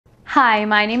Hi,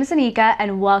 my name is Anika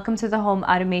and welcome to the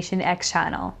HomeAutomationX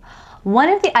channel. One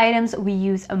of the items we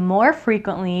use more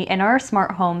frequently in our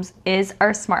smart homes is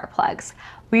our smart plugs.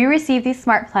 We receive these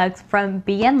smart plugs from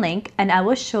Link and I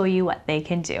will show you what they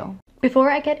can do.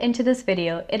 Before I get into this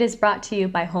video, it is brought to you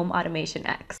by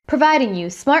HomeAutomationX, providing you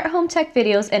smart home tech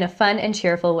videos in a fun and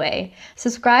cheerful way.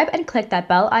 Subscribe and click that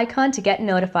bell icon to get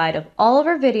notified of all of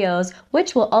our videos,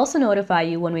 which will also notify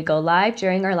you when we go live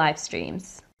during our live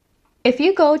streams. If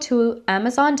you go to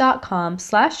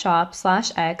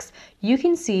amazon.com/shop/x, you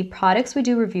can see products we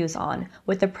do reviews on,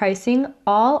 with the pricing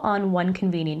all on one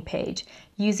convenient page.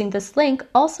 Using this link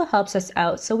also helps us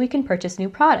out so we can purchase new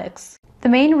products. The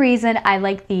main reason I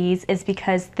like these is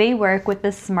because they work with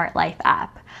the Smart Life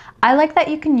app. I like that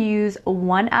you can use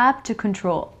one app to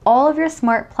control all of your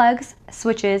smart plugs,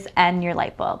 switches, and your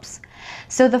light bulbs.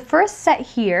 So the first set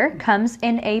here comes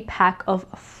in a pack of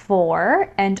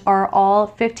 4 and are all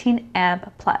 15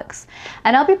 amp plugs.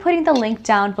 And I'll be putting the link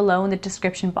down below in the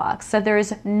description box. So there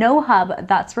is no hub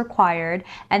that's required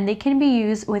and they can be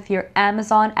used with your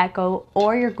Amazon Echo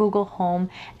or your Google Home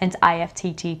and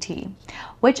IFTTT,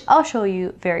 which I'll show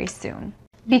you very soon.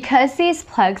 Because these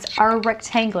plugs are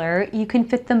rectangular, you can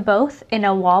fit them both in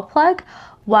a wall plug,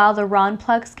 while the round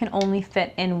plugs can only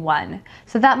fit in one.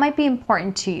 So that might be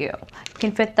important to you. You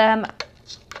can fit them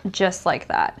just like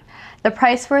that. The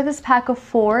price for this pack of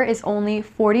 4 is only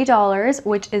 $40,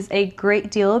 which is a great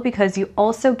deal because you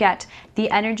also get the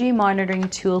energy monitoring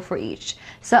tool for each.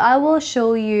 So I will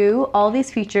show you all these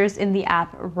features in the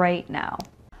app right now.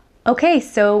 Okay,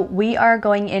 so we are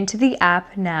going into the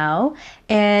app now,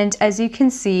 and as you can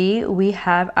see, we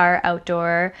have our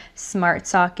outdoor smart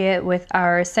socket with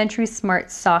our Sentry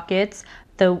smart sockets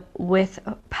with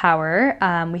power.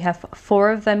 We have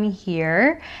 4 of them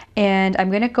here, and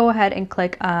I'm going to go ahead and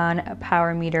click on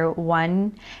power meter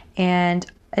 1, and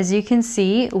as you can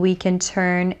see, we can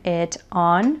turn it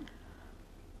on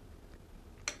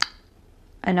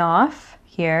and off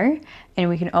here, and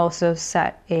we can also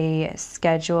set a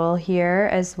schedule here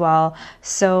as well.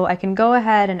 So I can go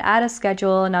ahead and add a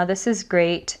schedule. Now this is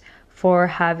great for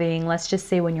having, let's just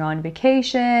say when you're on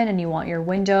vacation and you want your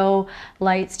window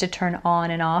lights to turn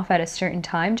on and off at a certain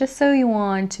time, just so you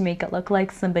want to make it look like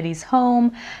somebody's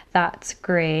home. That's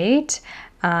great.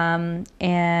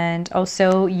 And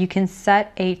also you can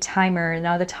set a timer.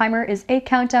 Now the timer is a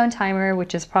countdown timer,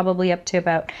 which is probably up to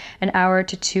about an hour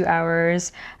to 2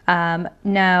 hours.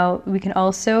 Now we can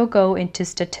also go into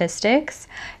statistics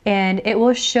and it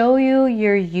will show you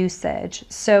your usage.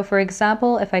 So for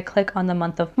example, if I click on the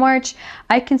month of March,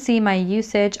 I can see my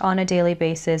usage on a daily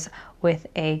basis with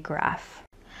a graph.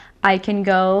 I can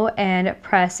go and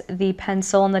press the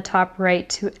pencil in the top right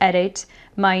to edit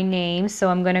my name. So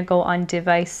I'm going to go on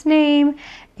device name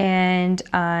and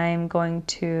I'm going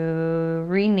to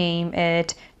rename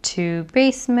it to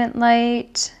basement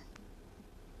light.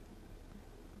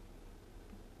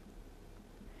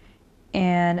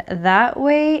 And that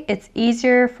way it's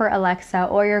easier for Alexa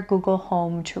or your Google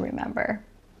Home to remember.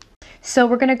 So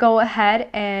we're going to go ahead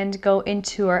and go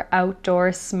into our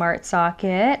outdoor smart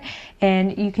socket,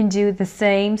 and you can do the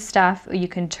same stuff. You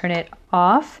can turn it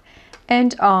off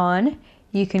and on.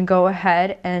 You can go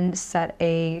ahead and set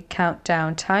a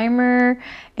countdown timer,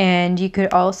 and you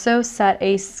could also set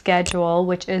a schedule,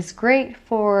 which is great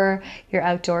for your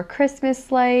outdoor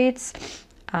Christmas lights.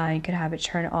 You could have it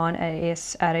turn on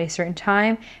at a certain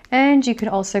time, and you could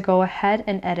also go ahead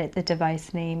and edit the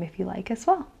device name if you like as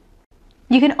well.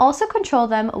 You can also control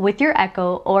them with your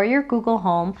Echo or your Google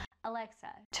Home. Alexa,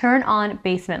 turn on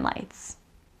basement lights.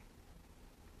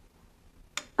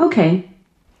 Okay.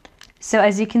 So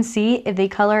as you can see, the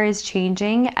color is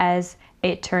changing as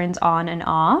it turns on and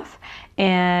off,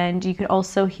 and you can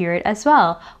also hear it as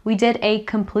well. We did a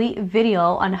complete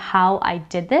video on how I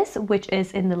did this, which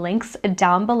is in the links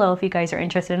down below if you guys are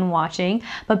interested in watching.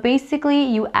 But basically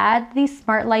you add the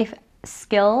Smart Life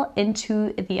skill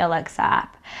into the Alexa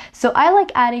app. So I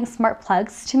like adding smart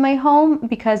plugs to my home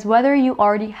because whether you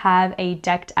already have a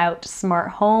decked out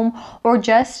smart home or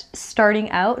just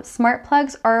starting out, smart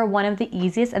plugs are one of the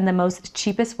easiest and the most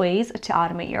cheapest ways to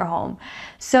automate your home.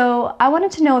 So I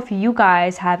wanted to know if you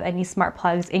guys have any smart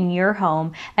plugs in your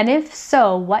home, and if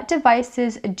so, what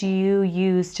devices do you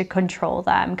use to control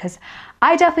them? Because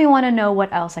I definitely want to know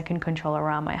what else I can control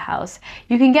around my house.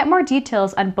 You can get more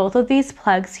details on both of these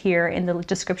plugs here in the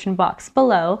description box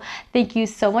below. Thank you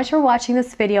so so much for watching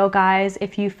this video, guys.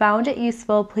 If you found it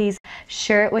useful, please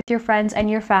share it with your friends and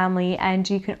your family, and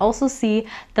you can also see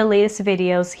the latest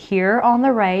videos here on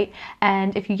the right.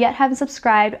 And if you yet haven't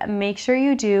subscribed, make sure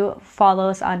you do. Follow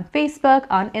us on Facebook,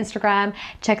 on Instagram,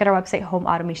 check out our website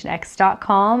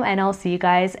homeautomationx.com, and I'll see you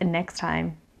guys next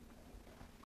time.